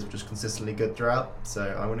Steelers were just consistently good throughout, so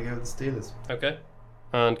I'm going to go with the Steelers. Okay.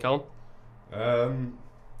 And Callum?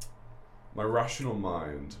 My rational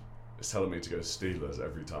mind is telling me to go Steelers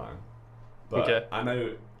every time. But Okay. I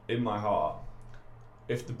know in my heart,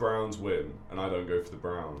 if the Browns win and I don't go for the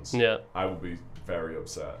Browns, Yeah. I will be very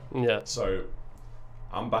upset. Yeah. So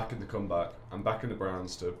I'm backing the comeback. I'm backing the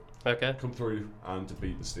Browns to Okay. come through and to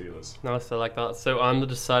beat the Steelers. Nice, I like that. So I'm the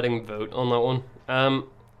deciding vote on that one. I'm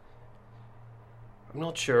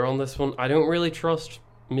not sure on this one. I don't really trust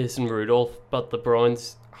Mason Rudolph, but the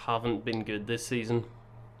Browns haven't been good this season.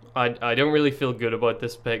 I don't really feel good about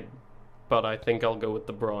this pick, but I think I'll go with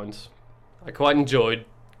the Browns. I quite enjoyed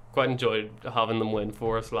having them win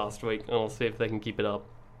for us last week, and I'll see if they can keep it up.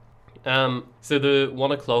 So the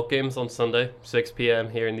 1 o'clock games on Sunday, 6 p.m.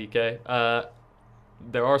 here in the UK.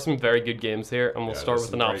 There are some very good games here, and we'll start there's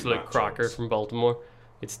with some an great absolute cracker matchups. from Baltimore.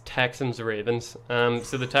 It's Texans-Ravens.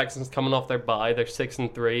 So the Texans coming off their bye, they're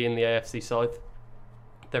 6-3 in the AFC South.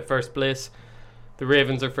 They're first place. The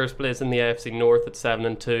Ravens are first place in the AFC North at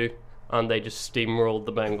 7-2, and they just steamrolled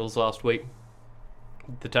the Bengals last week.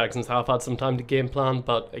 The Texans have had some time to game plan,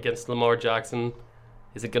 but against Lamar Jackson,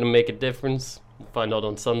 is it going to make a difference? We'll find out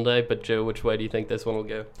on Sunday. But Joe, which way do you think this one will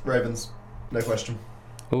go? Ravens, no question.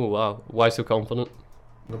 Oh wow, why so confident?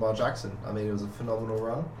 Lamar Jackson, I mean, it was a phenomenal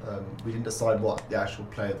run. We didn't decide what the actual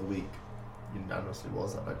player of the week unanimously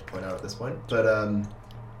was, I'd like to point out at this point. But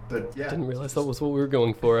yeah. Didn't realise that was what we were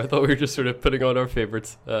going for. I thought we were just sort of putting out our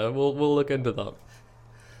favourites. We'll look into that.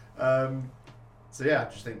 So yeah, I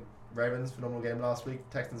just think Ravens, phenomenal game last week.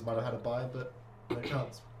 Texans might have had a bye, but no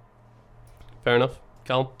chance. Fair enough.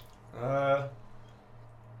 Callum?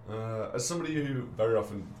 As somebody who very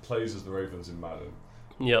often plays as the Ravens in Madden,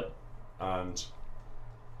 Yep. and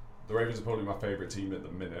the Ravens are probably my favourite team at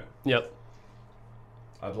the minute, Yep.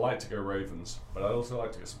 I'd like to go Ravens, but I'd also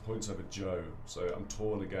like to get some points over Joe, so I'm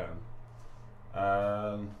torn again.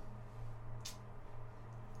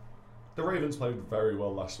 The Ravens played very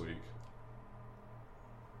well last week,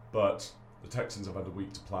 but the Texans have had a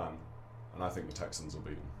week to plan, and I think the Texans will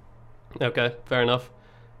beat them. Okay, fair enough.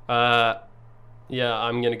 Yeah,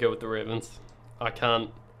 I'm gonna go with the Ravens. I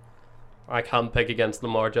can't pick against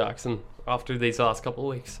Lamar Jackson after these last couple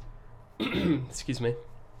of weeks. Excuse me.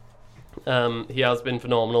 He has been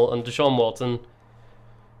phenomenal, and Deshaun Watson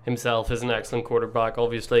himself is an excellent quarterback.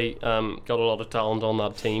 Obviously, got a lot of talent on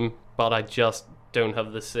that team, but I just don't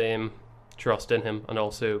have the same trust in him, and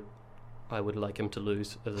also I would like him to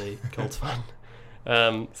lose as a Colts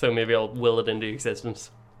fan. So maybe I'll will it into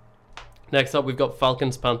existence. Next up, we've got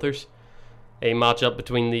Falcons-Panthers, a matchup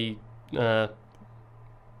between the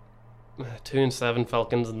 2-7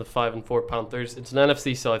 Falcons and the 5-4 Panthers. It's an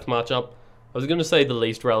NFC South matchup. I was going to say the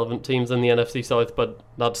least relevant teams in the NFC South, but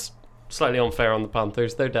that's slightly unfair on the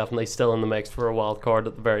Panthers. They're definitely still in the mix for a wild card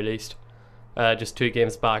at the very least. Just 2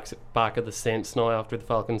 games back of the Saints now after the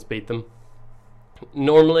Falcons beat them.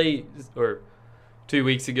 Normally, or 2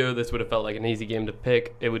 weeks ago, this would have felt like an easy game to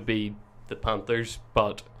pick. It would be the Panthers,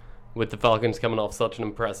 but with the Falcons coming off such an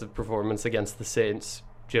impressive performance against the Saints,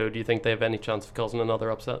 Joe, do you think they have any chance of causing another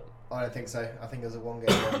upset? I don't think so. I think there's a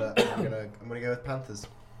one-game wonder. I'm gonna go with Panthers.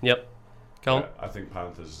 Yep. Callum? I think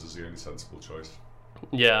Panthers is the only sensible choice.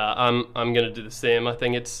 Yeah, I'm gonna do the same. I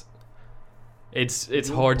think it's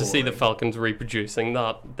hard to see the boring. Falcons reproducing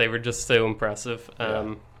that. They were just so impressive.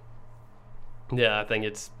 Yeah, I think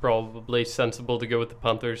it's probably sensible to go with the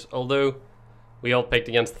Panthers. Although we all picked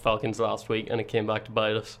against the Falcons last week and it came back to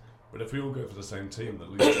bite us. But if we all go for the same team, at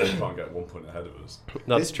least they can't get 1 point ahead of us.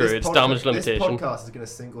 That's true. It's damage limitation. This podcast is going to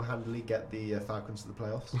single-handedly get the Falcons to the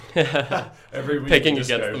playoffs. Every week Picking you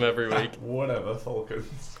just against go, them every week. Whatever,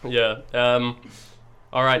 Falcons. Yeah.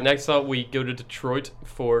 All right. Next up, we go to Detroit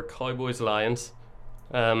for Cowboys Lions.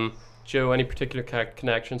 Joe, any particular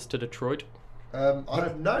connections to Detroit? I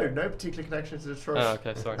have no particular connection to Detroit. Oh,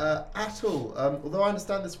 okay, sorry. At all. Although I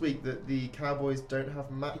understand this week that the Cowboys don't have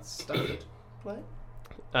Matt Stafford playing.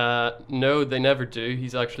 No, they never do.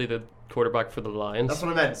 He's actually the quarterback for the Lions. That's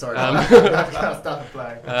what I meant. Sorry. Stafford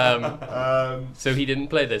playing. So he didn't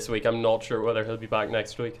play this week. I'm not sure whether he'll be back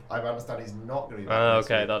next week. I understand he's not going to be back next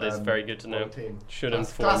Okay, week. that is very good to know. Team. Should That's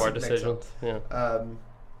inform our classic decisions. Yeah.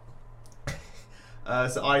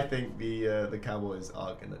 So I think the Cowboys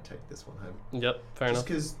are going to take this one home. Yep. Fair Just enough.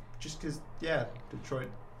 because Just because, yeah, Detroit.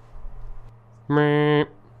 Meh.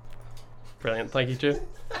 Brilliant, thank you, Joe.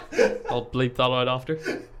 I'll bleep that out after.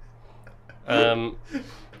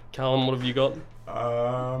 Callum, what have you got?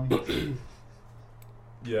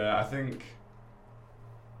 Yeah, I think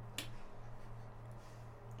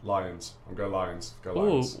Lions. I'm going Lions. Go Oh,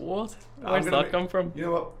 Lions. what? I'm Where's gonna that make- come from? You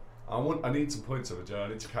know what? I need some points over Joe. I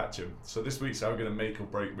need to catch him. So this week's how I'm going to make or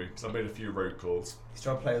break me because I made a few road calls. He's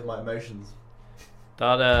trying to play with my emotions.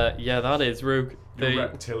 That that is rogue. You're The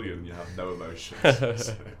reptilian. You have no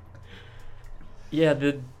emotions. yeah,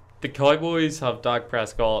 the Cowboys have Dak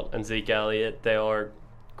Prescott and Zeke Elliott. They are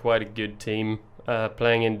quite a good team,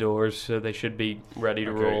 playing indoors, so they should be ready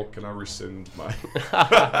to Okay, roll. can I rescind my?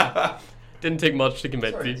 Didn't take much to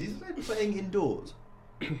convince Sorry, you. he's playing indoors.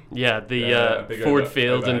 Yeah, the Yeah, big Ford over-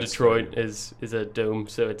 Field in overhead Detroit stadium. is a dome,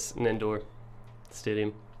 so it's an indoor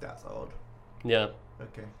stadium. That's odd. Yeah,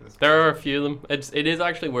 Okay. That's there are a few of them. It is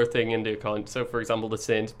actually worth taking into account. So, for example, the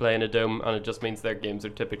Saints play in a dome, and it just means their games are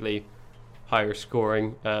typically higher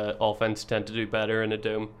scoring. Offense tend to do better in a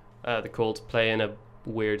dome. The Colts play in a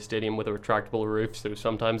weird stadium with a retractable roof, so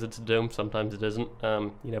sometimes it's a dome, sometimes it isn't.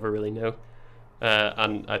 You never really know.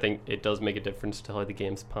 And I think it does make a difference to how the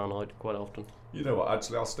games pan out quite often. You know what?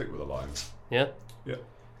 Actually, I'll stick with the Lions. Yeah, Yeah.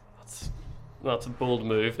 that's a bold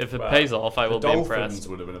move. If it Well, pays off, I will the be Dolphins impressed.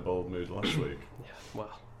 would have been a bold move last week. Wow.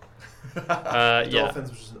 The Yeah. Dolphins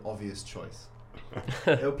was just an obvious choice.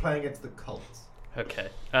 They were playing against the Colts. Okay.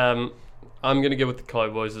 I'm gonna go with the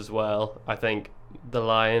Cowboys as well. I think the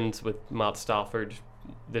Lions with Matt Stafford.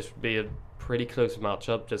 This would be a pretty close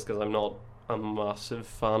matchup, just because I'm not a massive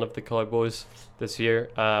fan of the Cowboys this year.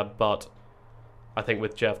 But I think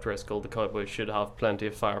with Jeff Driscoll, the Cowboys should have plenty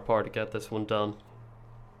of firepower to get this one done.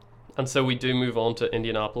 And so we do move on to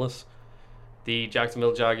Indianapolis. The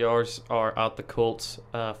Jacksonville Jaguars are at the Colts.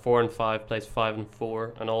 4-5 plays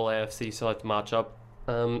 5-4, an all AFC South matchup.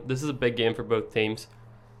 This is a big game for both teams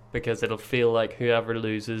because it'll feel like whoever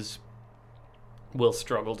loses will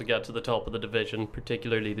struggle to get to the top of the division,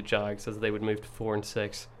 particularly the Jags, as they would move to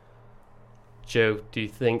 4-6. Joe, do you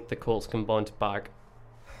think the Colts can bounce back?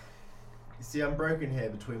 You see, I'm broken here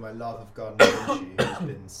between my love of Gardner Minshew, who's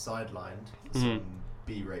been sidelined, some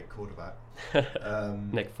B-rate quarterback.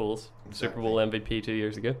 Nick Foles, Exactly. Super Bowl MVP 2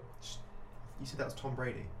 years ago. You said that was Tom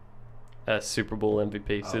Brady. Super Bowl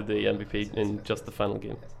MVP, so Oh, the yes, MVP yes, in yes, just yes, the final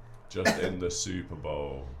game. yes. Just in the Super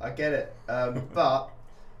Bowl. I get it, but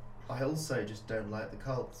I also just don't like the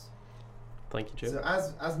Colts. Thank you, Joe.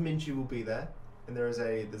 So as Minshew will be there, and there's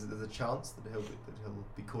a chance that he'll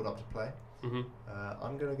be called up to play. hmm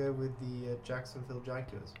I'm gonna go with the Jacksonville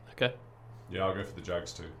Jaguars. Okay. Yeah, I'll go for the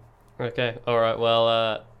Jags too. Okay. All right.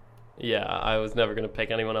 Well, yeah, I was never going to pick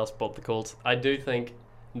anyone else but the Colts. I do think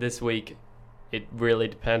this week it really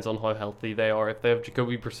depends on how healthy they are. If they have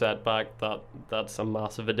Jacoby Brissett back, that's a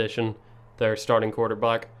massive addition. Their starting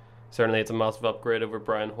quarterback. Certainly, it's a massive upgrade over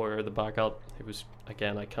Brian Hoyer, the backup. He was,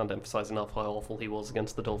 again, I can't emphasize enough how awful he was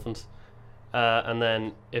against the Dolphins. And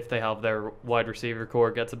then if they have their wide receiver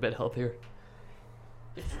core gets a bit healthier.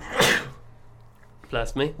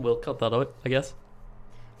 Bless me. We'll cut that out, I guess.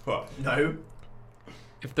 What? No.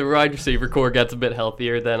 If the wide receiver core gets a bit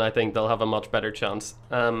healthier, then I think they'll have a much better chance.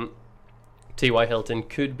 T.Y. Hilton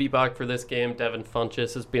could be back for this game. Devin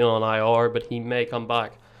Funchess has been on IR, but he may come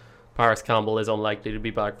back. Paris Campbell is unlikely to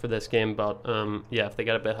be back for this game, but yeah, if they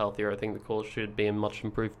get a bit healthier, I think the Colts should be a much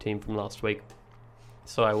improved team from last week.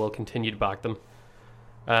 So I will continue to back them.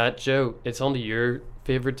 Joe, it's on to your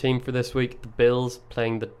favourite team for this week, the Bills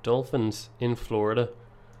playing the Dolphins in Florida.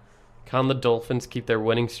 Can the Dolphins keep their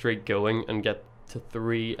winning streak going and get to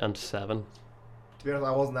 3-7 To be honest,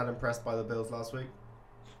 I wasn't that impressed by the Bills last week.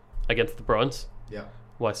 against the Browns? Yeah,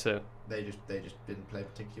 Why so? they just didn't play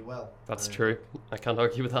particularly well. That's I true. I can't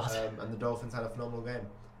argue with that. And the Dolphins had a phenomenal game,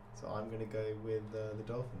 so I'm going to go with the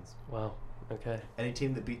Dolphins. Wow. Okay. Any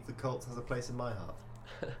team that beats the Colts has a place in my heart.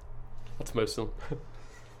 That's most of them.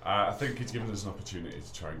 I think he's given us an opportunity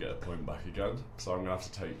to try and get a point back again, so I'm going to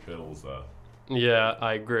have to take Bills there. Yeah,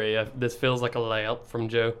 I agree. This feels like a layup from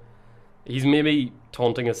Joe. He's maybe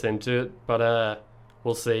taunting us into it, but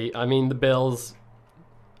we'll see. I mean, the Bills.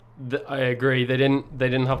 I agree. They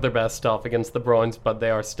didn't have their best stuff against the Browns, but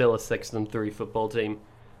they are still a 6-3 football team,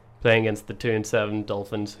 playing against the 2-7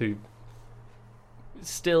 Dolphins, who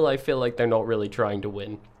still I feel like they're not really trying to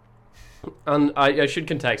win. And I should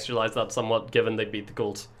contextualize that somewhat, given they beat the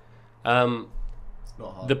Colts. It's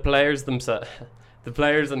not hard. The players themselves. The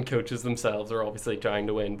players and coaches themselves are obviously trying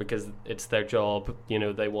to win because it's their job. You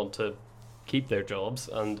know, they want to keep their jobs,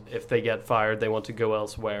 and if they get fired, they want to go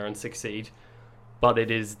elsewhere and succeed. But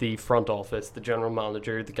it is the front office, the general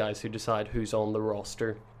manager, the guys who decide who's on the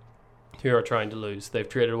roster, who are trying to lose. They've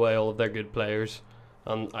traded away all of their good players,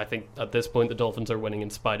 and I think at this point the Dolphins are winning in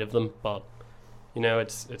spite of them. But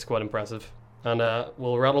it's quite impressive. And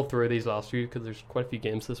we'll rattle through these last few because there's quite a few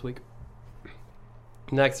games this week.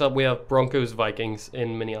 Next up, we have Broncos-Vikings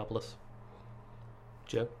in Minneapolis.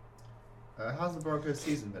 Joe? How's the Broncos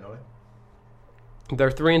season been, Ollie?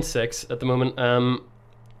 They're 3-6 at the moment.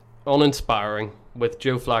 Uninspiring. With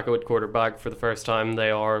Joe Flacco at quarterback for the first time,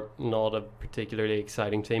 they are not a particularly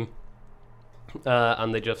exciting team.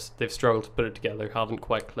 And they've struggled to put it together. Haven't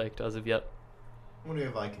quite clicked as of yet. I'm gonna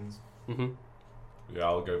go Vikings. Yeah,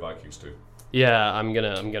 I'll go Vikings too. Yeah, I'm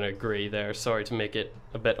gonna agree there. Sorry to make it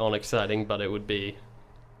a bit unexciting, but it would be.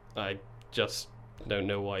 I just don't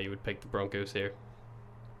know why you would pick the Broncos here.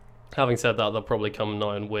 Having said that, they'll probably come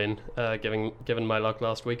now and win, given my luck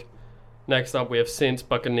last week. Next up, we have Saints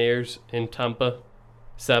Buccaneers in Tampa.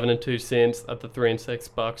 7-2 Saints at the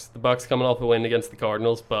 3-6 Bucks. The Bucks coming off a win against the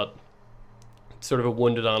Cardinals, but sort of a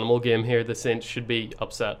wounded animal game here. The Saints should be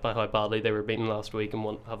upset by how badly they were beaten last week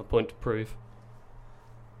and have a point to prove.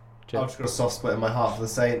 I've just got a soft spot in my heart for the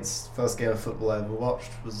Saints. First game of football I ever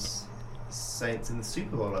watched was Saints in the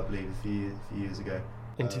Super Bowl, I believe, a few years ago.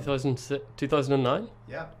 In 2009?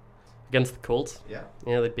 Yeah. Against the Colts? Yeah.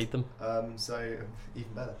 Yeah, they beat them. So,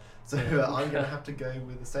 even better. So, I'm going to have to go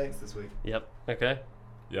with the Saints this week. Yep, okay.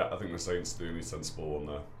 Yeah, I think the Saints are the only sensible one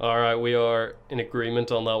there. Alright, we are in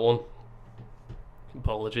agreement on that one.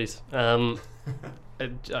 Apologies. I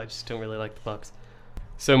just don't really like the Bucks.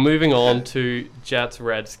 So moving on to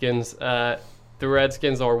Jets-Redskins. The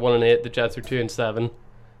Redskins are 1-8, the Jets are 2-7.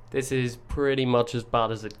 This is pretty much as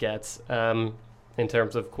bad as it gets in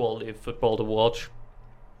terms of quality of football to watch.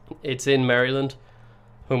 It's in Maryland,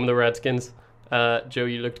 home of the Redskins. Joe,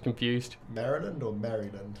 you looked confused. Maryland or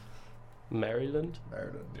Maryland? Maryland?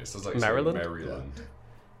 Maryland. Yeah, sounds like Maryland? Maryland.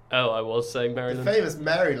 Oh, I was saying Maryland. The famous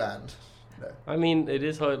Maryland. No, I mean, it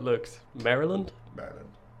is how it looks. Maryland? Maryland.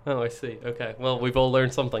 Oh, I see. Okay, well, we've all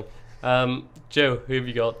learned something. Joe, who have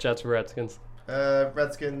you got? Jets or Redskins?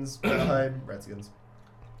 Redskins at home. Redskins.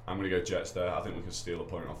 I'm going to go Jets there. I think we can steal a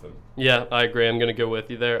point off them. Yeah, I agree. I'm going to go with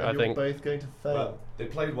you there. And I you're think both going to fail. Well, they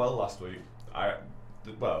played well last week.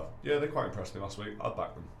 They quite impressed me last week. I'll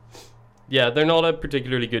back them. Yeah, they're not a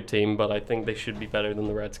particularly good team, but I think they should be better than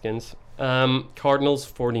the Redskins.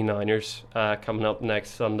 Cardinals 49ers coming up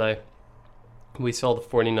next Sunday. We saw the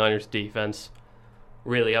 49ers defense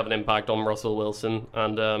really have an impact on Russell Wilson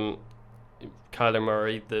and Kyler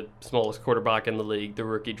Murray, the smallest quarterback in the league, the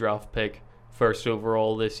rookie draft pick, first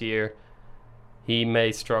overall this year. He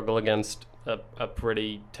may struggle against a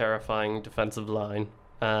pretty terrifying defensive line.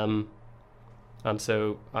 And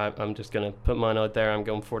so I'm just going to put mine out there. I'm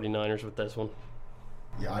going 49ers with this one.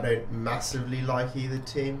 Yeah, I don't massively like either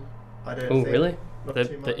team. I don't Oh, think. really? Not The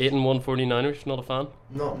too much. 8-1 49ers, not a fan?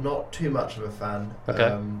 Not too much of a fan.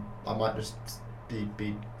 Okay. I might just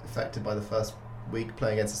be affected by the first week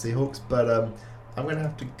playing against the Seahawks, but I'm going to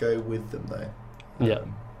have to go with them though. Yeah.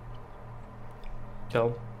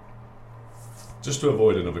 Cal? Just to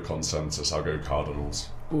avoid another consensus, I'll go Cardinals.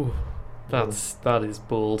 Ooh, that is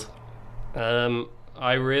bold.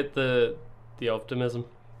 I rate the optimism,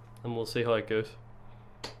 and we'll see how it goes.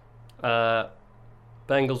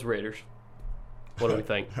 Bengals Raiders. What do we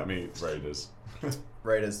think? I mean, Raiders.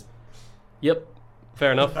 Raiders. Yep,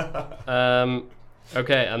 fair enough.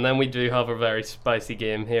 Okay, and then we do have a very spicy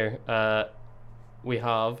game here. We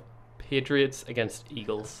have Patriots against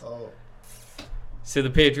Eagles. Oh. So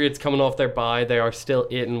the Patriots coming off their bye, they are still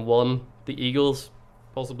 8-1. The Eagles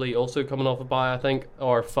possibly also coming off a bye, I think,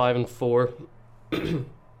 are 5-4.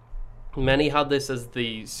 Many had this as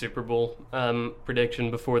the Super Bowl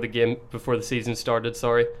prediction before the season started.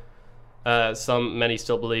 Sorry, many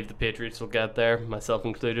still believe the Patriots will get there, myself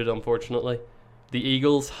included, unfortunately. The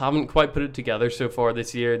Eagles haven't quite put it together so far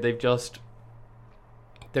this year. There's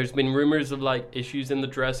been rumors of like issues in the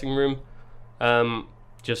dressing room.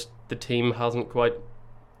 Just the team hasn't quite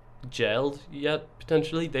gelled yet,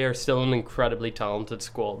 potentially. They are still an incredibly talented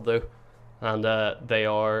squad though, and they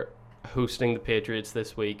are hosting the Patriots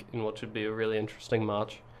this week in what should be a really interesting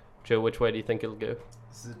match. Joe, which way do you think it'll go?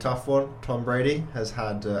 This is a tough one. Tom Brady has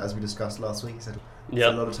had, as we discussed last week, he's had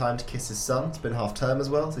a lot of time to kiss his son. It's been half term as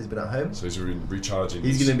well, so he's been at home. So he's recharging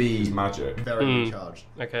He's going to be his magic. very recharged.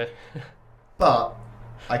 Okay. But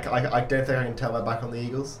I don't think I can turn my back on the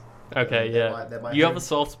Eagles. Okay, yeah. They're my You home, have a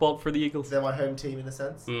soft spot for the Eagles? They're my home team in a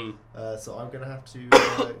sense. So I'm going to have to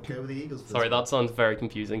go with the Eagles. For Sorry, this one. that sounds very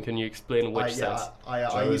confusing. Can you explain which sense? I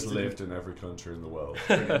Joe used has to lived in every country in the world.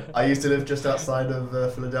 I used to live just outside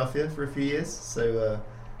of Philadelphia for a few years, so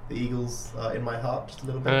the Eagles are in my heart just a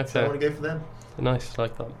little bit. So I Okay. want to go for them. Nice,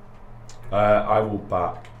 like that. I will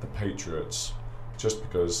back the Patriots just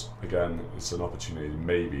because, again, it's an opportunity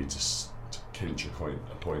maybe to clinch a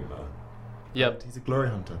point there. Yep. He's a glory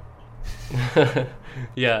hunter.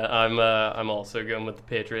 Yeah, I'm also going with the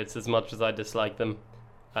Patriots as much as I dislike them.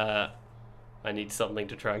 I need something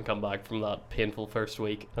to try and come back from that painful first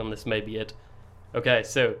week, and this may be it. Okay,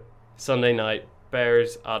 so Sunday night,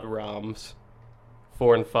 Bears at Rams.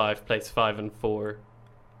 4-5 plays 5-4.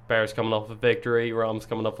 Bears coming off a victory, Rams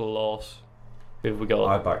coming off a loss. Who have we got?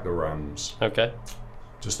 I back the Rams. Okay.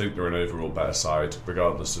 Just think they're an overall better side,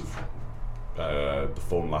 regardless of the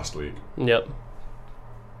form last week. Yep.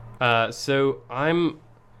 So I'm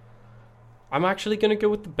actually going to go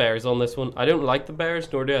with the Bears on this one. I don't like the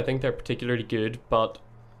Bears, nor do I think they're particularly good, but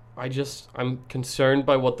I'm concerned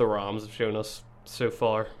by what the Rams have shown us so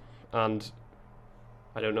far, and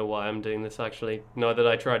I don't know why I'm doing this actually. Now that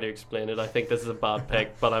I try to explain it, I think this is a bad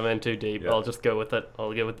pick, but I'm in too deep. Yeah. I'll just go with it.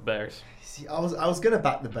 I'll go with the Bears. See, I was gonna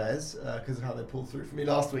back the Bears because of how they pulled through for me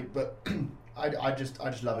last week, but I just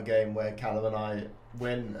love a game where Callum and I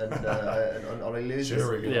win and Ollie loses.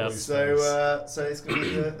 Cheering in Yeah. Ollie's So face. it's gonna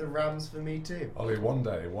be the Rams for me too. Ollie, one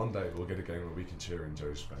day we'll get a game where we can cheer in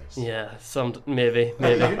Joe's face. Yeah, maybe. You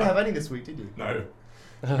didn't have any this week, did you? No.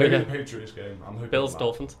 Oh, Maybe yeah. the Patriots game. I'm hoping Bills on that.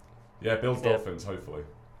 Dolphins. Yeah, Bills Yeah. Dolphins. Hopefully.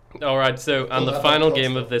 All right, so and the that final close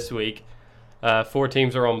game though. of this week, 4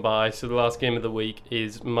 teams are on bye. So the last game of the week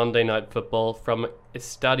is Monday Night Football from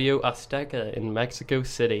Estadio Azteca in Mexico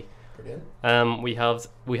City. Brilliant. We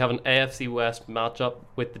have an AFC West matchup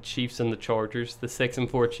with the Chiefs and the Chargers. The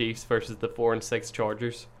 6-4 Chiefs versus the 4-6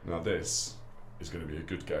 Chargers. Now this is going to be a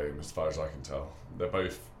good game as far as I can tell. They're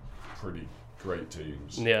both pretty great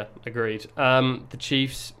teams. Yeah, agreed. The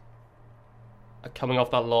Chiefs are coming off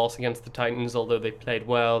that loss against the Titans, although they played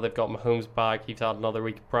well. They've got Mahomes back. He's had another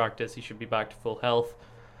week of practice. He should be back to full health.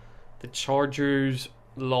 The Chargers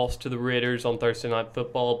lost to the Raiders on Thursday Night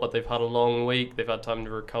Football, but they've had a long week. They've had time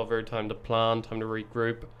to recover, time to plan, time to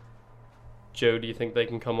regroup. Joe, do you think they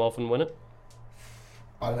can come off and win it?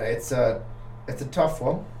 I don't know. It's a tough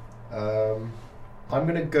one. I'm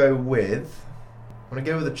gonna go with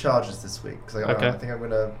the Chargers this week because Okay. I think I'm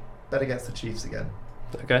gonna bet against the Chiefs again.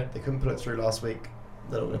 Okay. They couldn't put it through last week.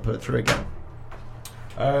 They're not gonna put it through again.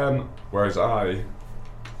 Whereas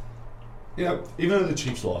even though the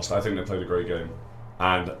Chiefs lost, I think they played a great game,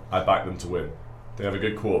 and I back them to win. They have a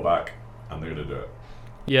good quarterback, and they're going to do it.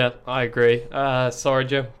 Yeah, I agree. Sorry,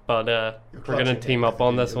 Joe, but we're going to team up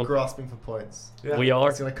on this You're one. grasping for points. Yeah. We are.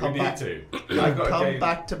 It's gonna We come need back. to. I've got to Come gain,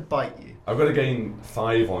 back to bite you. I've got to gain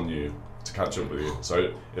 5 on you to catch up with you.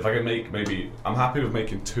 So if I can make I'm happy with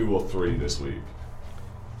making 2 or 3 this week.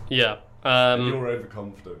 Yeah. You're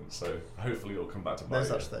overconfident, so hopefully it'll come back to bite No you.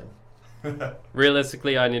 such thing.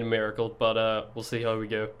 Realistically, I need a miracle, but we'll see how we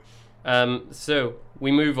go. So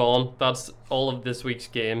we move on. That's all of this week's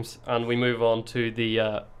games, and we move on to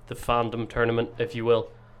the fandom tournament, if you will.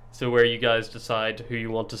 So where you guys decide who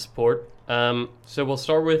you want to support. So we'll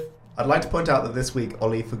start with. I'd like to point out that this week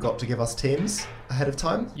Ollie forgot to give us teams ahead of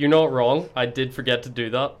time. You're not wrong. I did forget to do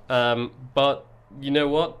that. But you know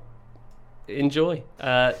what? Enjoy.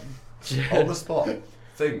 On the spot.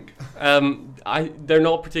 Think. They're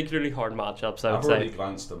not particularly hard matchups, I would I've already say.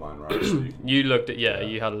 glanced at mine, right? So You looked at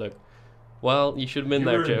you had a look. Well, you should have been you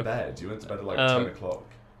there, were Joe. in bed. You went to bed at like 10 o'clock.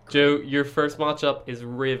 Joe, your first matchup is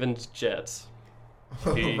Ravens Jets.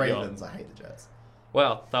 Who you got? Ravens, I hate the Jets.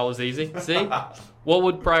 Well, that was easy. See? What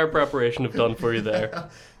would prior preparation have done for you there?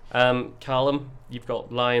 Callum, you've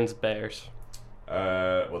got Lions Bears.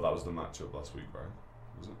 Well, that was the matchup last week, right?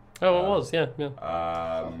 Was it? Oh, it was, yeah.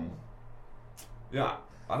 Yeah,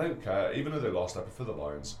 I don't care. Even though they lost, I prefer the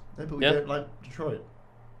Lions. No, but we Yeah. don't like Detroit.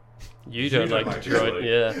 You don't like Detroit, Detroit.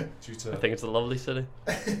 yeah. Due to I think it's a lovely city.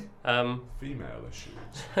 female issues.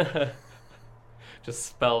 Just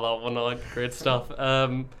spell that one out. Great stuff.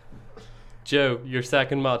 Joe, your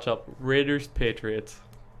second matchup, Raiders Patriots.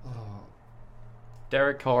 Oh,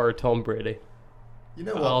 Derek Carr or Tom Brady? you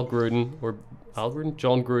know John what? Gruden or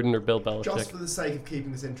Bill Belichick? Just for the sake of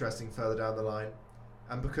keeping this interesting further down the line,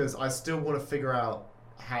 and because I still want to figure out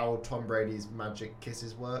how Tom Brady's magic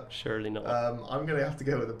kisses work, Surely not. I'm going to have to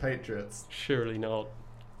go with the Patriots. Surely not.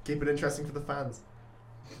 Keep it interesting for the fans.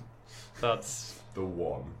 That's. The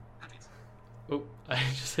one. Oh, I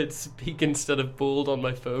just hit speak instead of bold on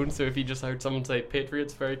my phone, so if you just heard someone say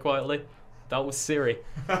Patriots very quietly, that was Siri.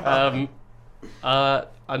 And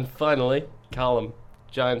finally, Callum,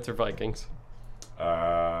 Giants or Vikings? So,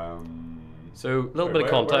 a little bit of Where are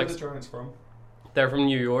context. the Giants from? They're from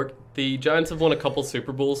New York. The Giants have won a couple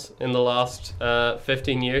Super Bowls in the last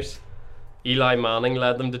 15 years. Eli Manning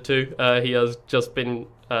led them to 2. He has just been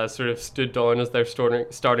sort of stood down as their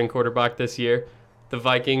starting quarterback this year. The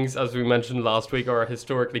Vikings, as we mentioned last week, are a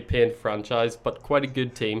historically pained franchise, but quite a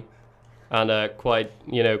good team. And quite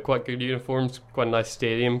good uniforms, quite a nice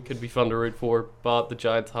stadium, could be fun to root for. But the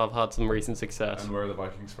Giants have had some recent success. And where are the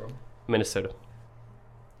Vikings from? Minnesota.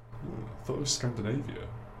 I thought it was Scandinavia.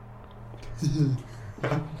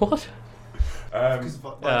 What? Because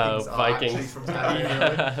Vikings are Vikings. actually from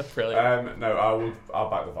Scandinavia. Brilliant. No, I'll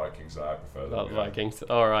back the Vikings. I prefer them. The Vikings.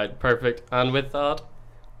 All right, perfect. And with that,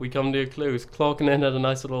 we come to a close, clocking in at a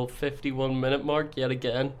nice little 51-minute mark yet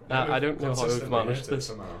again. I don't know how we've managed this.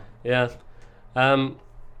 Yeah.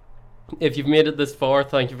 If you've made it this far,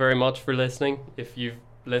 thank you very much for listening. If you've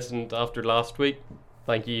listened after last week,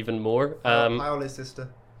 thank you even more. Hi, Ollie, sister.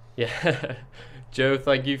 Yeah. Joe,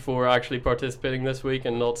 thank you for actually participating this week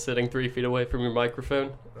and not sitting 3 feet away from your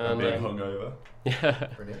microphone. And being hungover. Yeah.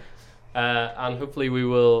 Brilliant. And hopefully we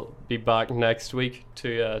will be back next week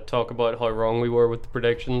to talk about how wrong we were with the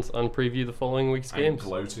predictions and preview the following week's And games.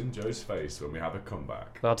 gloat in Joe's face when we have a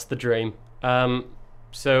comeback. That's the dream.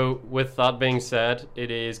 So with that being said,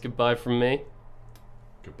 it is goodbye from me.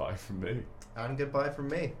 Goodbye from me. And goodbye from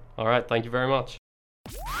me. All right, thank you very much.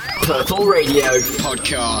 Purple Radio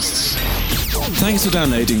Podcasts. Thanks for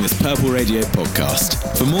downloading this Purple Radio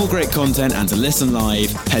podcast. For more great content and to listen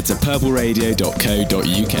live, head to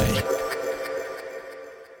purpleradio.co.uk.